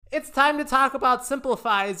It's time to talk about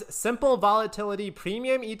Simplify's Simple Volatility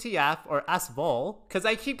Premium ETF, or SVOL, because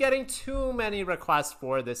I keep getting too many requests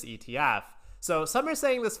for this ETF. So some are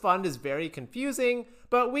saying this fund is very confusing,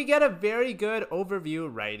 but we get a very good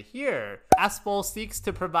overview right here. SVOL seeks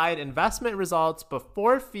to provide investment results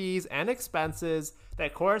before fees and expenses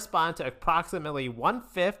that correspond to approximately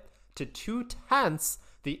 1/5 to 2/10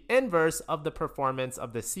 the inverse of the performance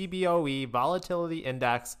of the CBOE Volatility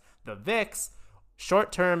Index, the VIX,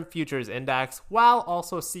 short-term futures index, while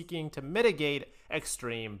also seeking to mitigate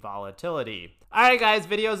extreme volatility. All right, guys,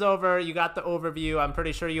 video's over. You got the overview. I'm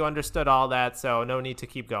pretty sure you understood all that, so no need to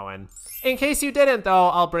keep going. In case you didn't, though,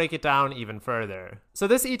 I'll break it down even further. So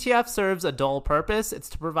this ETF serves a dual purpose. It's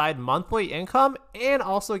to provide monthly income and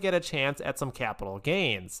also get a chance at some capital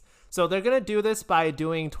gains. So they're going to do this by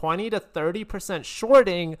doing 20 to 30%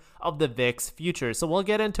 shorting of the VIX futures. So we'll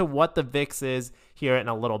get into what the VIX is here in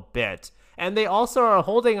a little bit. And they also are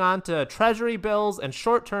holding on to treasury bills and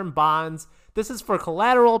short-term bonds. This is for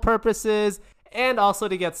collateral purposes and also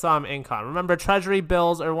to get some income. Remember, treasury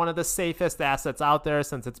bills are one of the safest assets out there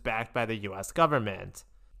since it's backed by the US government.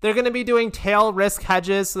 They're going to be doing tail risk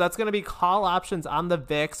hedges, so that's going to be call options on the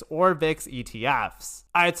VIX or VIX ETFs.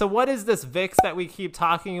 All right, so what is this VIX that we keep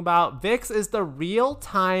talking about? VIX is the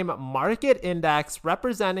real-time market index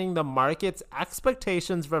representing the market's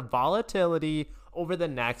expectations for volatility over the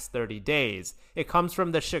next 30 days. It comes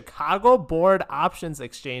from the Chicago Board Options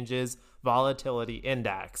Exchange's Volatility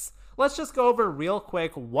Index. Let's just go over real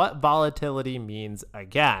quick what volatility means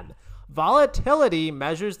again. Volatility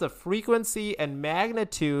measures the frequency and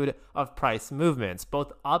magnitude of price movements,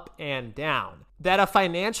 both up and down, that a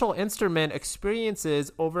financial instrument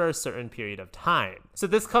experiences over a certain period of time. So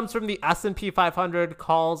this comes from the S&P 500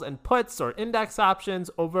 calls and puts or index options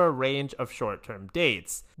over a range of short-term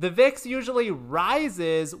dates. The VIX usually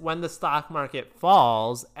rises when the stock market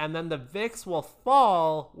falls, and then the VIX will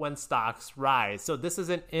fall when stocks rise. So this is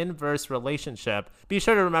an inverse relationship. Be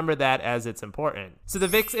sure to remember that as it's important. So the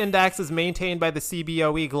VIX index is maintained by the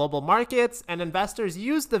CBOE Global Markets, and investors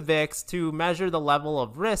use the VIX to measure the level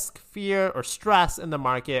of risk, fear, or stress in the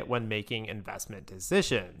market when making investment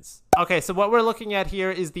decisions. Okay, so what we're looking at here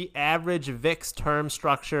is the average VIX term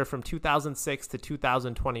structure from 2006 to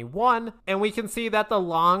 2021, and we can see that the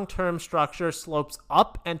long-term structure slopes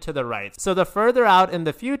up and to the right. So the further out in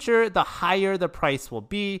the future, the higher the price will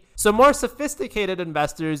be. So more sophisticated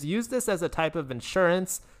investors use this as a type of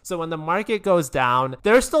insurance. So when the market goes down,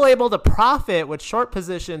 they're still able to profit with short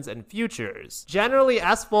positions in futures. Generally,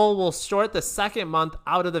 SVOL will short the second month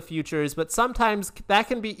out of the futures, but sometimes that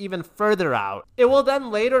can be even further out. It will then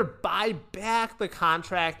later buy back the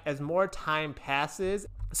contract as more time passes.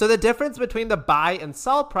 So the difference between the buy and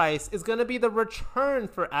sell price is going to be the return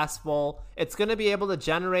for SVOL. It's going to be able to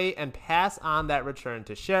generate and pass on that return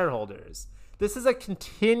to shareholders. This is a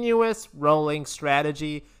continuous rolling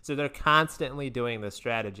strategy, so they're constantly doing this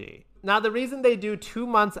strategy. Now, the reason they do 2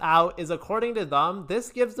 months out is, according to them,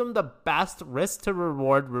 this gives them the best risk to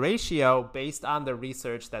reward ratio based on the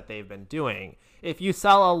research that they've been doing. If you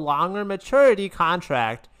sell a longer maturity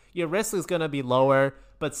contract, your risk is going to be lower,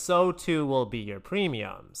 but so too will be your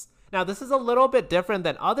premiums. Now, this is a little bit different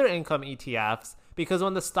than other income ETFs because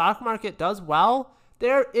when the stock market does well,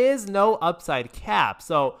 there is no upside cap.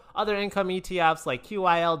 So other income ETFs like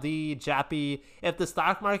QILD, JEPI, if the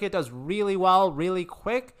stock market does really well, really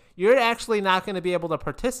quick, you're actually not going to be able to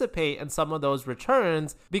participate in some of those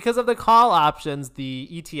returns because of the call options the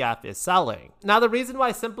ETF is selling. Now, the reason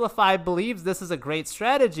why Simplify believes this is a great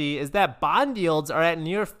strategy is that bond yields are at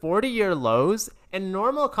near 40-year lows, and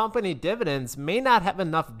normal company dividends may not have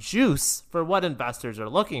enough juice for what investors are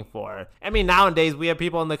looking for. I mean, nowadays we have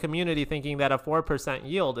people in the community thinking that a 4%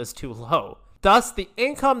 yield is too low. Thus, the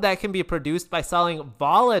income that can be produced by selling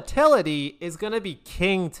volatility is going to be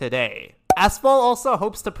king today. SVOL also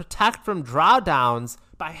hopes to protect from drawdowns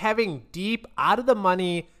by having deep,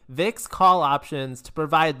 out-of-the-money VIX call options to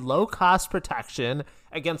provide low-cost protection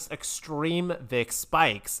against extreme VIX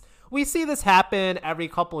spikes. We see this happen every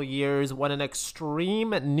couple years when an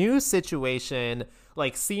extreme new situation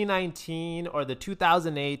like C-19 or the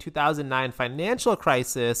 2008-2009 financial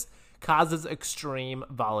crisis causes extreme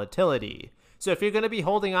volatility. So if you're going to be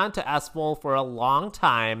holding on to SVOL for a long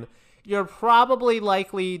time, you're probably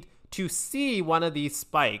likely to see one of these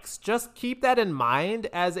spikes. Just keep that in mind,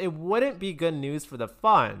 as it wouldn't be good news for the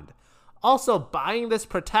fund. Also, buying this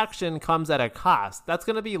protection comes at a cost. That's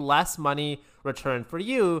going to be less money returned for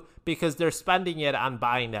you because they're spending it on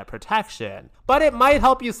buying that protection. But it might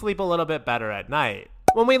help you sleep a little bit better at night.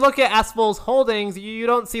 When we look at SVOL's holdings, you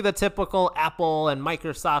don't see the typical Apple and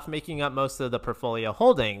Microsoft making up most of the portfolio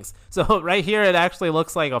holdings. So right here, it actually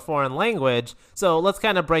looks like a foreign language. So let's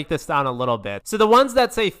kind of break this down a little bit. So the ones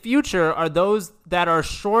that say future are those that are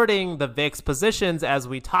shorting the VIX positions, as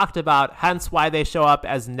we talked about, hence why they show up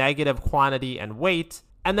as negative quantity and weight.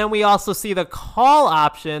 And then we also see the call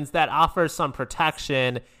options that offer some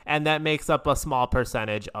protection, and that makes up a small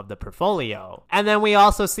percentage of the portfolio. And then we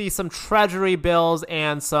also see some treasury bills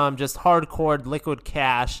and some just hardcore liquid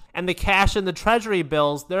cash. And the cash and the treasury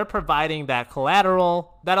bills, they're providing that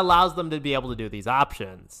collateral that allows them to be able to do these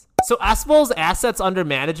options. So SVOL's assets under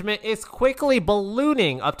management is quickly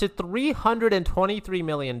ballooning up to $323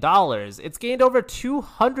 million. It's gained over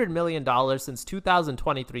 $200 million since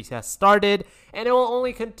 2023 has started, and it will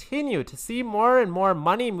only continue to see more and more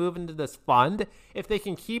money move into this fund if they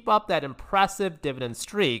can keep up that impressive dividend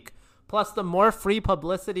streak. Plus, the more free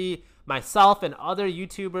publicity myself and other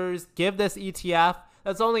YouTubers give this ETF,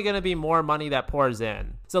 that's only going to be more money that pours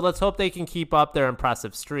in. So let's hope they can keep up their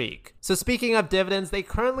impressive streak. So speaking of dividends, they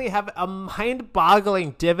currently have a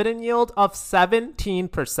mind-boggling dividend yield of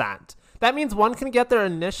 17%. That means one can get their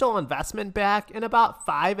initial investment back in about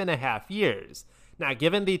 5.5 years. Now,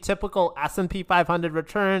 given the typical S&P 500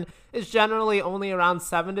 return is generally only around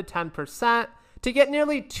 7 to 10%, to get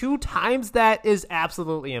nearly 2 times that is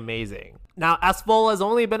absolutely amazing. Now, SVOL has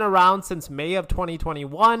only been around since May of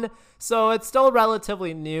 2021, so it's still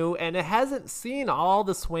relatively new, and it hasn't seen all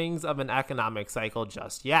the swings of an economic cycle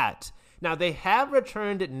just yet. Now, they have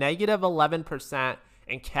returned negative 11%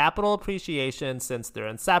 in capital appreciation since their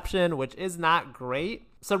inception, which is not great.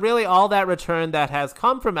 So really, all that return that has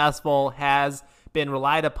come from SVOL has been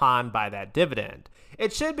relied upon by that dividend.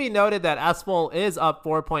 It should be noted that SVOL is up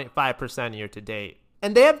 4.5% year to date.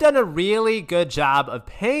 And they have done a really good job of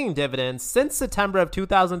paying dividends since September of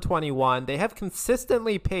 2021. They have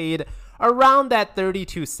consistently paid around that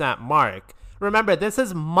 32-cent mark. Remember, this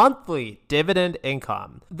is monthly dividend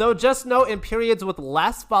income. Though just note, in periods with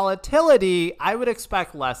less volatility, I would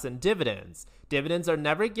expect less in dividends. Dividends are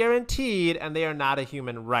never guaranteed, and they are not a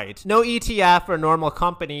human right. No ETF or normal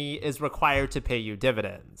company is required to pay you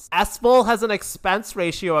dividends. SVOL has an expense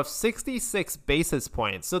ratio of 66 basis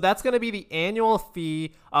points, so that's going to be the annual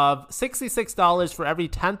fee of $66 for every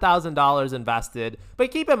 $10,000 invested.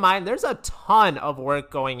 But keep in mind, there's a ton of work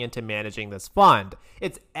going into managing this fund.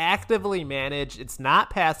 It's actively managed. It's not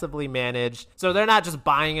passively managed. So they're not just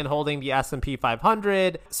buying and holding the S&P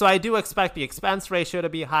 500. So I do expect the expense ratio to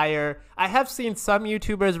be higher. I have seen some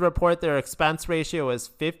YouTubers report their expense ratio is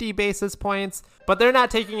 50 basis points, but they're not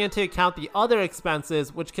taking into account the other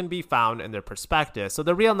expenses, which can be found in their prospectus. So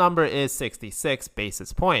the real number is 66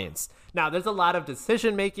 basis points. Now, there's a lot of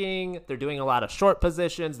decision making. They're doing a lot of short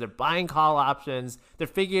positions. They're buying call options. They're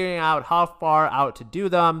figuring out how far out to do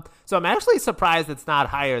them. So I'm actually surprised it's not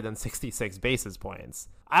higher than 66 basis points.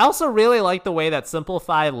 I also really like the way that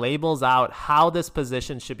Simplify labels out how this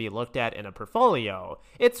position should be looked at in a portfolio.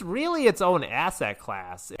 It's really its own asset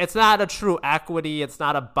class. It's not a true equity. It's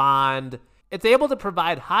not a bond. It's able to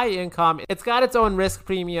provide high income. It's got its own risk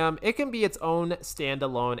premium. It can be its own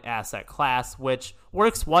standalone asset class, which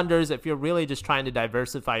works wonders if you're really just trying to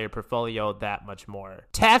diversify your portfolio that much more.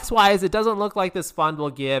 Tax-wise, it doesn't look like this fund will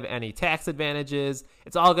give any tax advantages.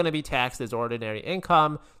 It's all going to be taxed as ordinary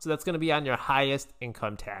income, so that's going to be on your highest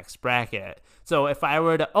income tax bracket. So if I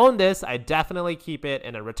were to own this, I'd definitely keep it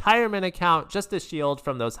in a retirement account just to shield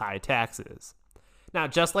from those high taxes. Now,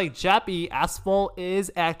 just like JEPI, SVOL is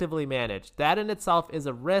actively managed. That in itself is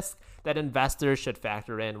a risk that investors should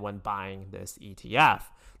factor in when buying this ETF.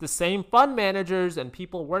 The same fund managers and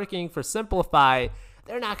people working for Simplify,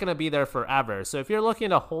 they're not going to be there forever. So if you're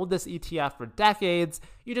looking to hold this ETF for decades,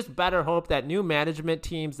 you just better hope that new management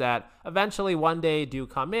teams that eventually one day do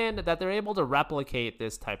come in, that they're able to replicate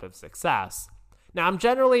this type of success. Now, I'm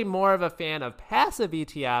generally more of a fan of passive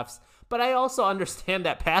ETFs, but I also understand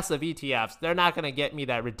that passive ETFs, they're not going to get me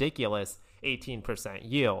that ridiculous 18%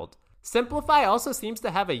 yield. Simplify also seems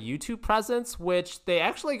to have a YouTube presence, which they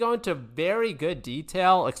actually go into very good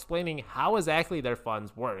detail explaining how exactly their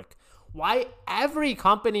funds work. Why every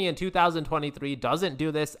company in 2023 doesn't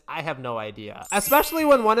do this, I have no idea. Especially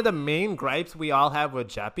when one of the main gripes we all have with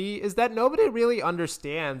JEPI is that nobody really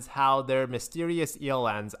understands how their mysterious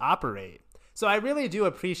ELNs operate. So I really do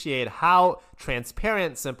appreciate how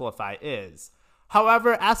transparent Simplify is.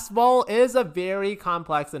 However, SVOL is a very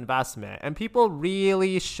complex investment, and people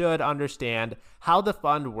really should understand how the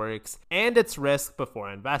fund works, and its risk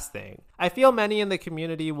before investing. I feel many in the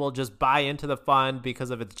community will just buy into the fund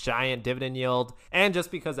because of its giant dividend yield and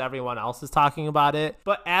just because everyone else is talking about it.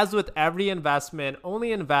 But as with every investment,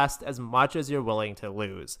 only invest as much as you're willing to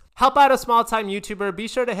lose. Help out a small-time YouTuber. Be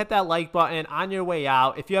sure to hit that like button on your way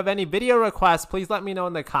out. If you have any video requests, please let me know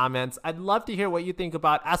in the comments. I'd love to hear what you think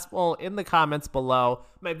about SVOL in the comments below.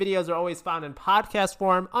 My videos are always found in podcast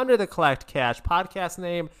form under the Collect Cash podcast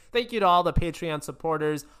name. Thank you to all the Patreon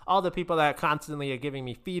supporters, all the people that constantly are giving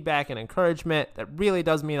me feedback and encouragement. That really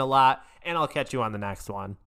does mean a lot, and I'll catch you on the next one.